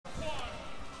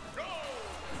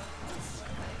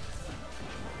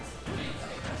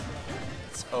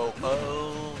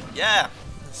Oh, yeah.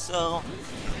 So,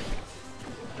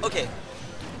 okay.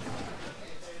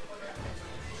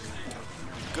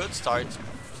 Good start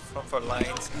from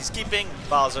Fairlines. He's keeping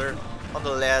Bowser on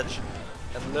the ledge,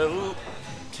 and LeRoux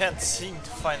can't seem to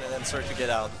find an answer to get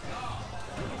out.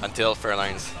 Until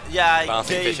Fairlines. Yeah,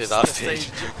 Bouncing he gave fishes the off stage.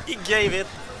 stage. He gave it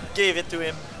to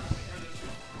him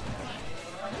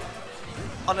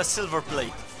on a silver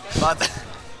plate, but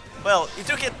well, he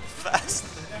took it fast.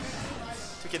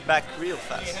 Took it back real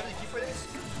fast.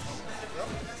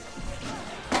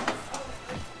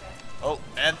 Oh,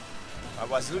 and I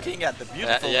was looking at the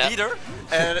beautiful yeah. leader,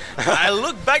 and I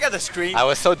looked back at the screen. I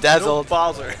was so dazzled. No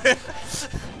Bowser.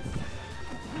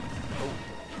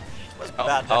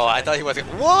 Bad Oh, I thought he was.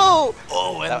 Whoa!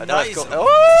 Oh, and that nice. was cool.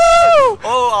 Oh!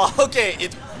 Oh, okay.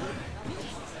 It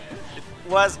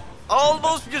was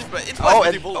almost beautiful. It was Oh,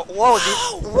 and beautiful. whoa!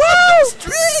 Whoa!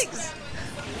 Strings!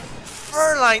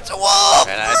 Fairlines. Whoa!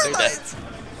 And I think that. Fairlines.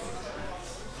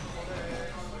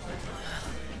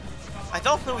 I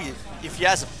don't know if he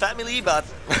has a family, but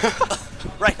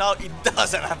right now he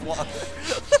doesn't have one.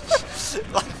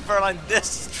 Like Fairline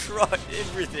destroyed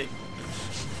everything.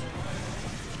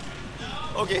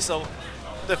 Okay, so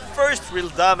the first real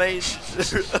damage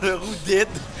LeRoux did.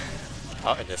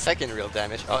 Oh, and the second real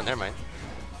damage. Oh, never mind.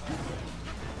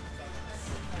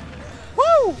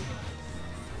 Woo!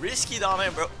 Risky down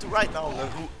there, bro. Right now,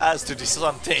 LeRoux has to do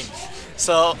something.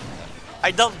 So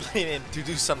I don't blame him to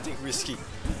do something risky.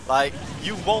 Like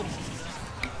you won't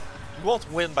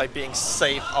win by being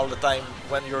safe all the time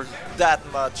when you're that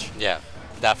much. Yeah,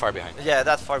 that far behind. Yeah,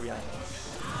 that far behind.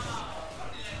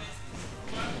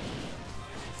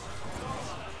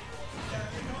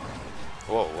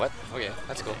 Whoa, what? Okay,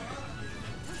 that's cool.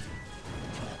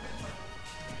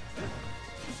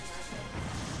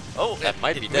 Oh, that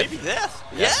might be death. Maybe death.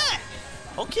 Yeah.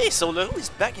 Okay, so LeRoux is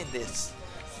back in this.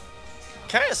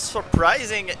 Kind of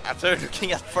surprising after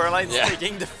looking at Fairlines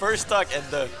taking the first stock and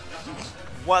the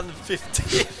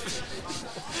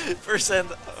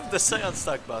 150% of the second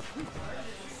stock, but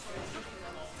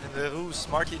and LeRoux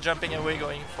smartly jumping away,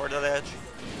 going for the ledge.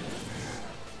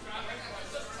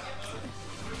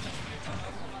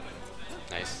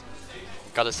 Nice.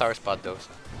 Got a sour spot though. So.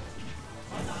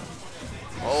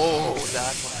 Oh,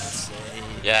 that was insane.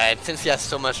 Yeah, and since he has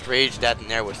so much rage, that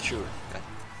nair was true.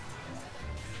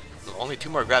 Only 2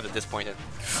 more grabs at this point.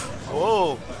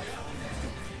 Oh.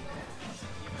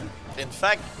 In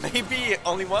fact, maybe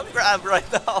only 1 grab right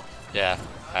now. Yeah,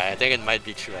 I think it might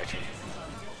be true actually.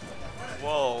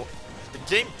 Whoa. The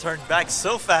game turned back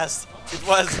so fast. It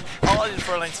was all in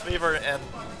Fairline's favor and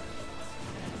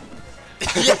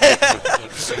yeah.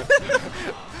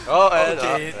 Oh, and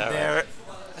okay, there.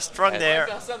 Strong there.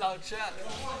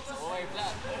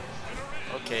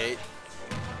 Okay.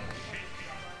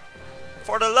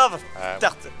 For the love of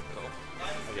Tarte.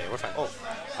 Okay, we're fine. Oh.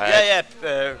 Yeah.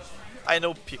 I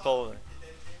know people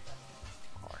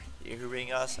are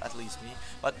hearing us, at least me.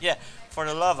 But yeah, for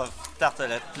the love of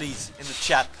Tartelette, please, in the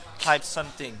chat, type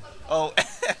something. Oh.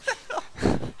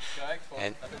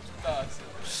 And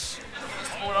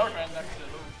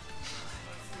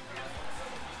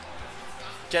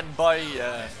can buy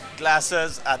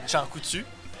glasses at Jean Coutu.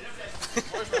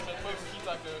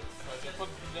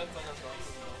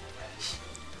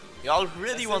 You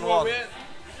already won one.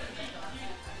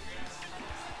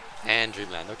 And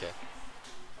Dreamland, okay.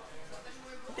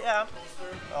 Yeah.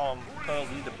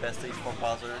 Probably the best stage for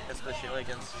Bowser, especially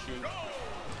against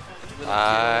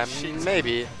Sheik.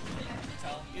 Maybe.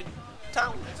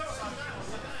 Town.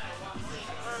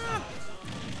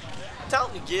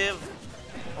 Town give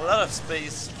a lot of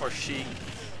space for Sheik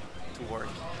to work.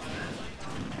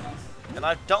 And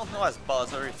I don't know as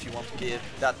Bowser if you want to give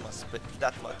that much space.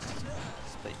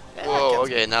 Whoa,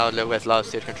 okay, now LeRoux has a lot of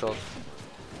stage control.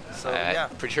 So yeah.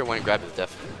 Pretty sure 1 grab is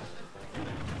death.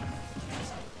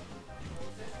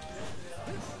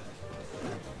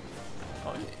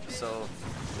 Okay, so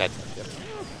That's yep.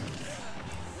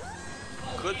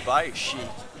 goodbye, Sheik.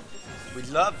 We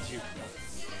loved you.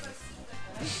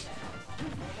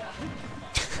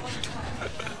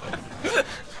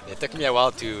 It took me a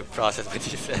while to process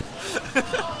what you said.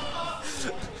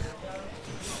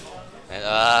 And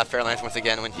Fairlines once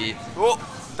again when he... Oh,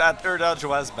 that third dodge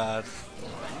was bad.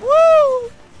 Woo!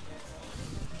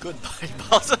 Goodbye,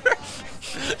 Bowser.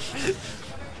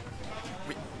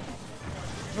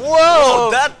 Whoa!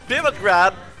 Oh, that pivot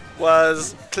grab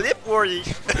was clip worthy.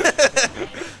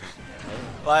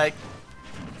 Like,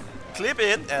 clip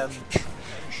it and...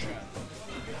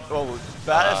 Oh,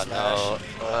 bad smash. No.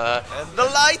 And the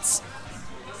lights!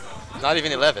 Not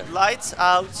even 11. Lights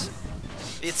out.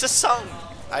 It's a song.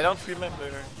 I don't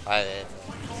remember.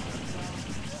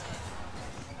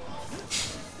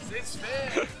 It's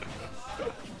fair.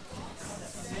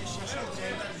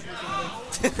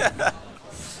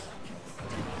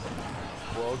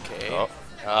 Okay. Oh.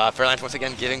 Fairlines once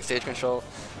again giving stage control.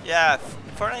 Yeah,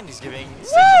 Fairlines is giving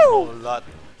stage control a lot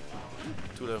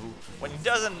to LeRoux. When he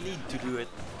doesn't need to do it,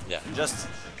 Yeah. just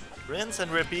rinse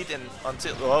and repeat and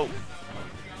until oh,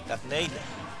 that nade.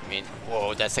 I mean,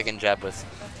 whoa, that second jab was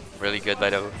really good by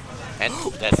LeRoux. And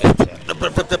that's it.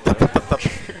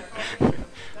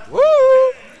 Woo!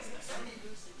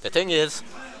 The thing is,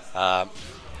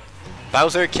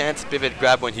 Bowser can't pivot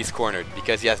grab when he's cornered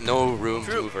because he has no room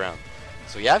to move around.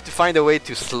 So you have to find a way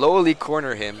to slowly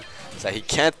corner him so that he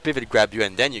can't pivot grab you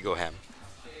and then you go ham.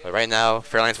 But right now,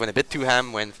 Fairlines went a bit too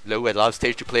ham when LeRoux had a lot of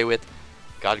stage to play with.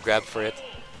 Got grabbed for it.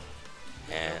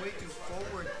 And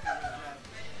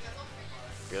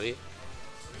really?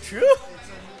 True.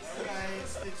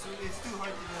 It's too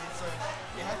hard to do. So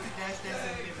you have to dash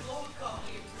and pivot.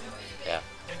 Yeah.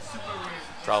 It's super weird.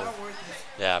 Problem. It's not worth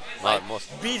it. Yeah, most.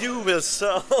 Bidou will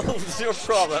solve your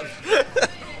problem.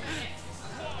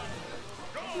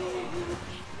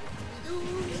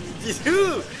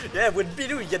 Bidou! Yeah, with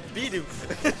Bidou you get Bidou.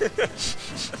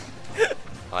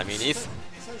 I mean, he's.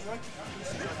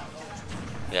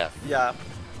 Yeah. Yeah,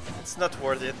 it's not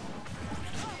worth it.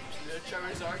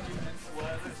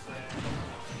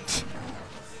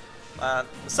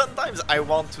 Sometimes I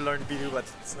want to learn Bidou, but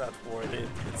it's not worth it.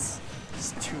 It's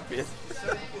stupid.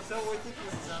 It's not worth it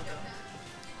with Zelda.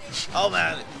 Oh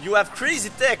man, you have crazy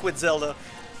tech with Zelda.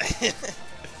 Yeah,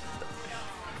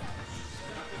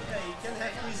 you can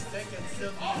have this deck and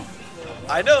still be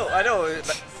I know,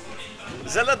 but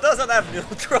Zelda doesn't have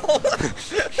neutral.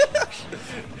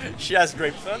 She has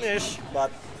great punish,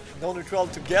 but no neutral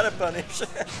to get a punish.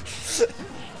 has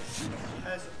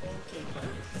okay.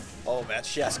 Oh man,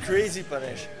 she has crazy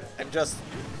punish. I'm just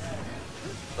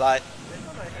like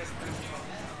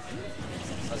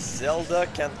Zelda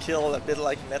can kill a bit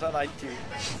like Meta Knight too.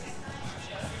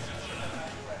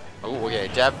 Oh, okay.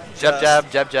 Jab, jab,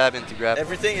 jab, jab, jab into grab.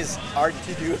 Everything is hard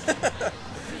to do.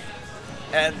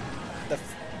 And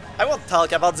I won't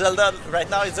talk about Zelda right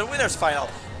now. It's the winner's final.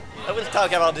 I will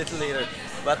talk about it later.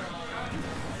 But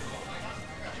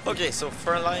okay, so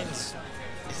Fairlines.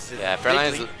 Yeah,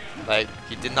 Fairlines, like,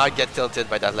 he did not get tilted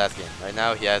by that last game. Right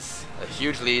now, he has a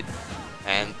huge lead,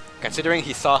 and considering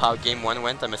he saw how game 1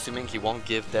 went, I'm assuming he won't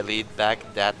give the lead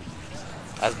back that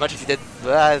as much as he did.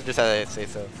 Just as I say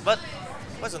so. But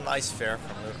it was a nice fair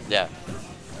from her. Yeah,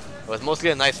 it was mostly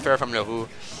a nice fair from LeRoux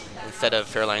instead of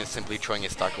Fairlines simply throwing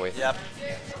his stock away. Yep.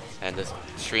 And the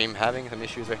stream having some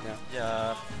issues right now.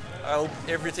 Yeah. I hope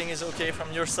everything is okay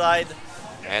from your side.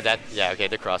 And that, yeah, okay,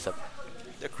 the cross up.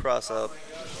 The cross up.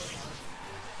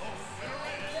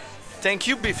 Thank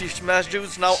you, Beefy Smash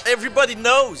Dudes. Now everybody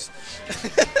knows.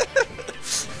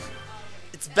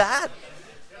 It's bad.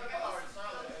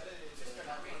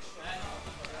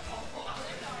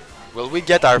 Will we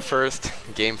get our first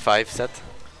game 5 set?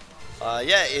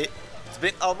 Yeah, it's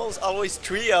been almost always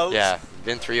trios. Yeah,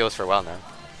 been trios for a while now.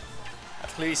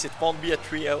 At least it won't be a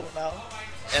trio now.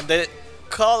 And the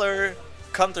color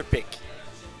counter pick.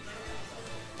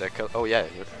 Oh yeah.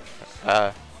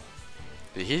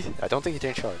 Did he? I don't think he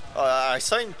changed color. I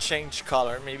saw him change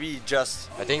color. Maybe he just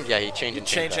I think yeah, he changed and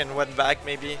changed and went back.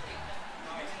 Maybe.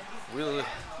 We'll.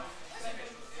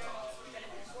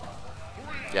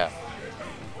 Yeah.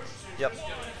 Yep.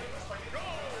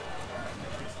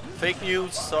 Fake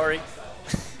news. Sorry.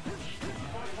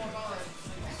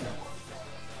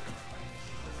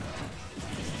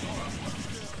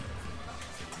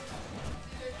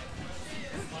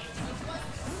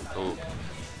 Ooh.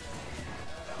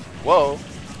 Whoa.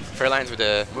 Fairlines with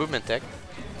the movement tech.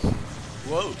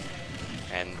 Whoa.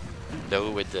 And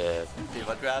LeRoux with the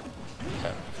Pivot grab.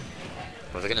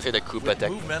 was I gonna say the Koopa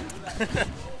tech? Movement.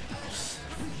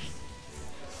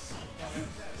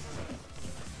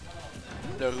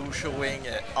 LeRoux showing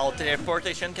how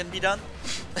teleportation can be done.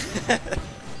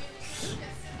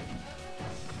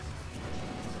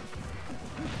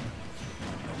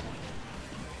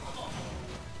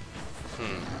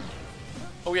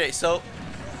 Okay, so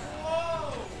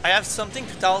I have something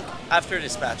to talk after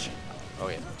this match. Oh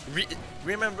yeah.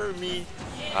 Remember me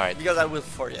Alright. because I will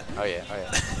for you. Oh yeah, oh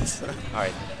yeah. So,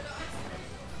 Alright.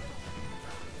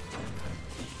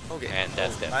 okay. And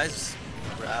that's that. Nice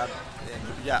grab. And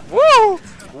yeah. Whoa!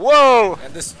 Whoa!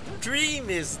 And the stream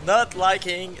is not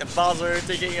liking a Bowser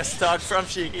taking a stock from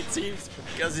Sheik, it seems,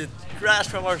 because it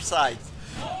crashed from our side.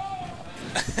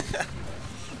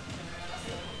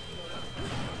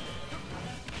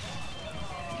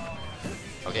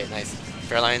 Okay, nice.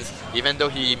 Fairlines, even though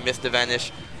he missed the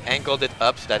vanish, angled it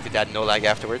up so that it had no lag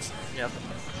afterwards. Yep.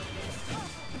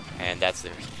 And that's the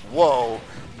Whoa!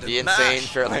 the insane mash.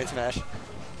 Fairline smash.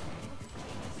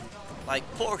 Like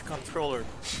poor controller.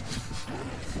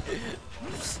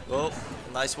 Oh,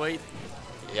 nice weight.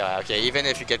 Yeah, okay, even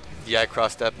if you get DI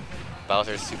crossed up,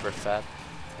 Bowser's super fat.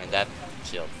 And that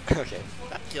killed. Okay.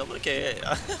 That killed. Okay.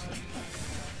 I'm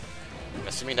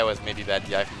assuming that was maybe bad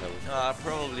DI from the.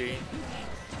 Probably.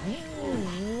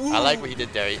 I like what he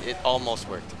did there. It almost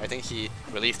worked. I think he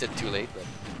released it too late, but.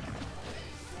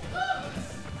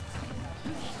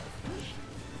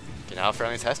 Okay, now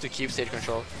Fairlines has to keep stage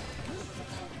control.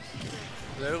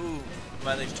 LeRoux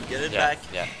managed to get it Yeah, back.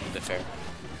 yeah, the fair.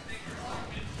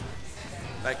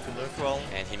 Back to neutral.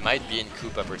 And he might be in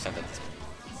Koopa percent at this point.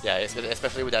 Yeah,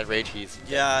 especially with that rage, he's.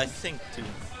 Yeah, I think too.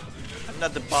 I'm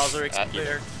not the Bowser expert either.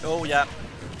 player. Oh yeah.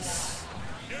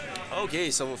 Okay,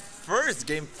 so first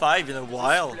game 5 in a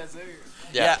while.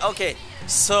 Yeah. Okay.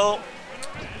 So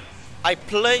I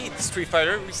played Street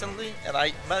Fighter recently, and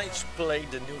I managed to play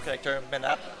the new character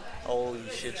Menat. Holy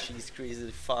shit, she's crazy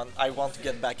fun. I want to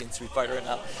get back in Street Fighter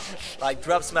now. Like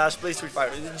drop smash, play Street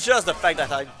Fighter. It's just the fact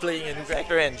that I'm playing a new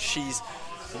character and she's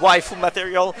waifu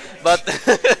material, but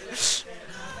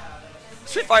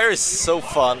Street Fighter is so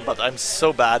fun, but I'm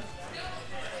so bad.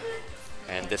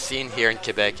 And the scene here in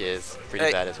Quebec is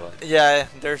pretty bad as well. Yeah,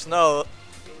 there's no.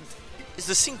 Is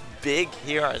the scene big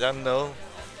here? I don't know.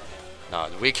 No,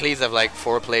 the weeklies have like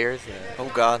 4 players. Yeah, Oh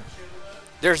god.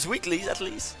 There's weeklies at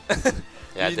least.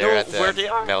 yeah You they're know at the where they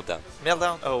are? Meltdown.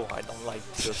 Meltdown? Oh, I don't like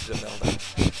just the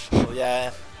Meltdown. Oh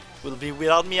yeah, will be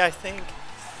without me, I think.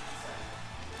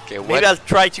 Okay, Maybe what? I'll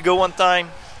try to go one time.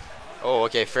 Oh,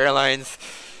 okay, Fairlines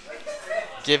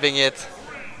giving it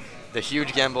the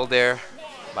huge gamble there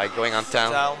by going on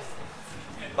town. Down.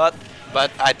 But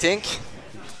But I think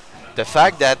the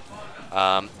fact that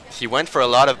he went for a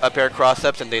lot of up air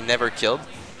cross-ups and they never killed,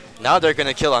 now they're going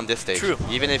to kill on this stage. True.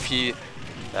 Even if he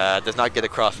does not get a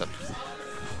cross-up.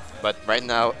 But right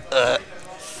now...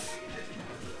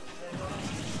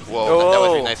 Whoa, that was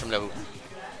really nice from LeRoux.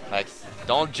 Like,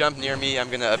 don't jump near me, I'm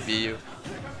going to up B you.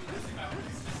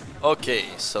 okay,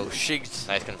 so Sheik's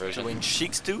Nice conversion. doing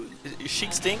Sheik's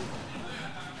thing.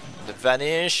 The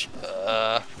vanish.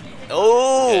 Yeah,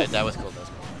 Oh! that was cool. That was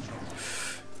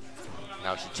cool.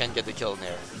 Now he can't get the kill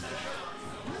there.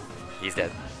 He's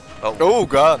dead. Oh, Oh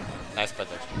god. nice put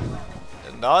there.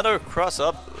 Another cross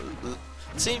up.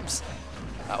 It seems.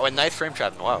 Oh, a nice frame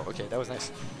trap. Wow, okay, that was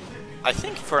nice. I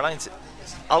think Fairlines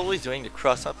is always doing the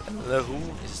cross up and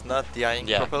LeRoux is not DIing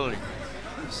Yeah. properly.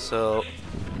 So.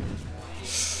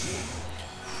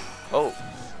 Oh.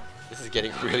 This is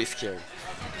getting really scary.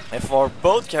 And for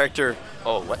both character.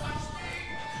 Oh, what?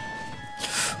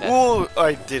 Ooh,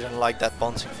 I didn't like that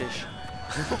bouncing fish.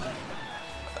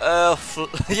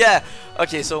 Yeah.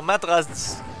 Okay, so Matzado.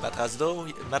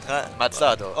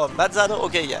 Matzado. Oh, Matzado.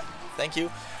 Okay, yeah. Thank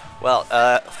you. Well,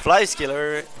 Fly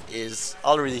Skiller is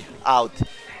already out.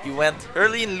 He went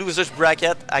early in losers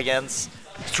bracket against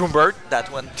Strumbert.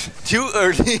 That went too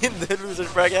early in the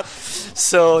losers bracket.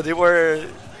 So they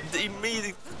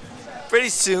meet pretty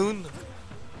soon.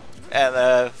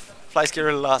 And Fly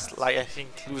Skiller lost, like, I think,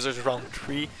 losers round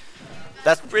 3.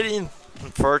 That's pretty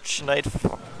unfortunate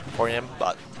for him,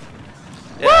 but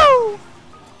yeah. Woo!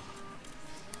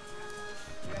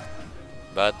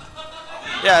 But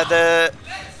Yeah, the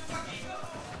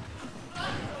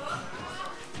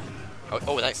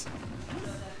oh, nice.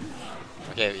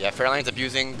 Okay, yeah, Fairline's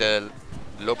abusing the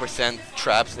low percent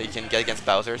traps that you can get against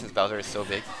Bowser since Bowser is so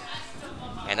big.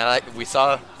 And we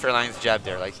saw Fairline's jab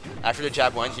there. Like after the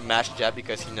jab 1, he mashed jab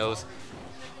because he knows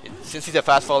since he's a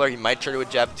fast faller, he might try to with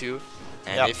jab 2.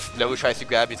 And Yep. if LeRoux tries to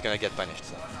grab, he's gonna get punished.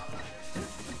 So.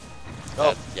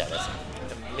 Oh. Yeah, that's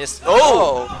it. miss.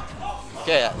 Oh!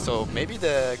 Okay, yeah, so maybe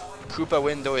the Koopa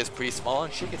window is pretty small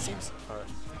on Sheik, it seems. Or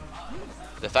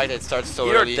the fact that it starts so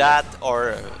Either early. that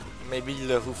or maybe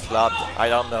LeRoux flopped. I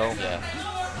don't know. Yeah.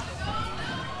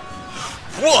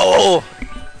 Whoa!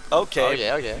 Okay. Oh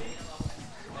yeah, okay.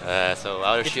 So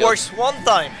out of It shield. works one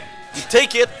time. You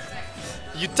take it.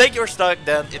 You take your stock,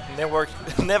 then it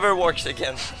never works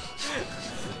again.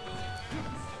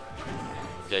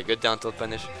 Okay, good down tilt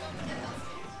punish.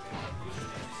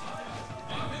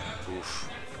 Oof.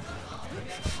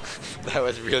 That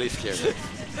was really scary.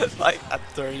 Like at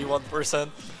 31%.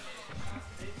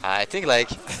 I think like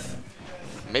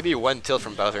maybe one tilt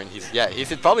from Bowser and he's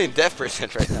probably in death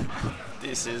percent right now.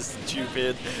 This is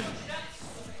stupid.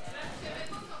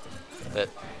 But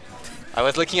I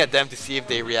was looking at them to see if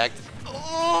they react.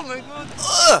 Oh my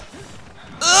god.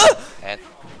 And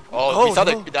Oh, we saw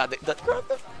no. that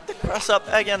The cross up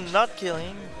again, not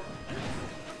killing.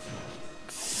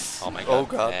 Oh my Oh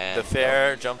god. god, And the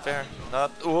fair, jump fair.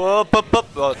 Not. Whoop, up, up.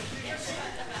 Oh.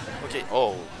 Okay.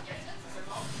 Oh.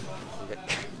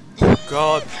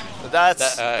 God,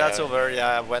 that's That, yeah. over.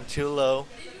 Yeah, I went too low.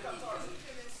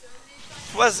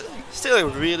 It was still a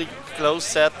really close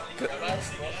set.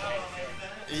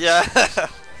 Yeah.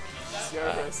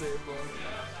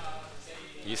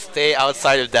 You stay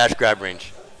outside of dash grab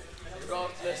range.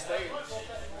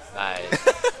 Nice.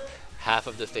 Half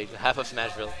of the stage, half of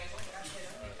Smashville.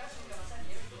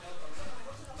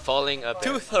 Falling up.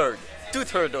 There.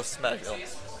 Two-third of Smashville.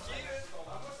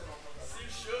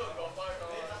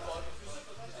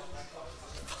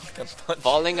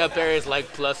 Falling up there is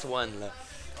like +1.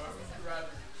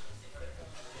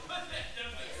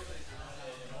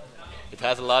 It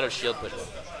has a lot of shield push.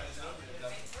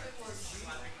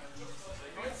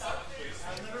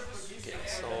 Okay,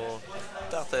 so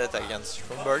started against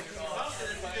Stromberg.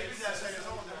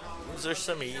 There's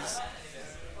some ease.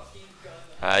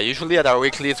 Usually at our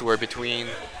weeklies we're between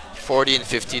 40 and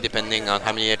 50 depending on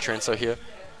how many entrants are here.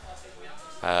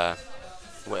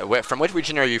 From what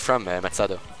region are you from,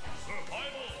 Matsado?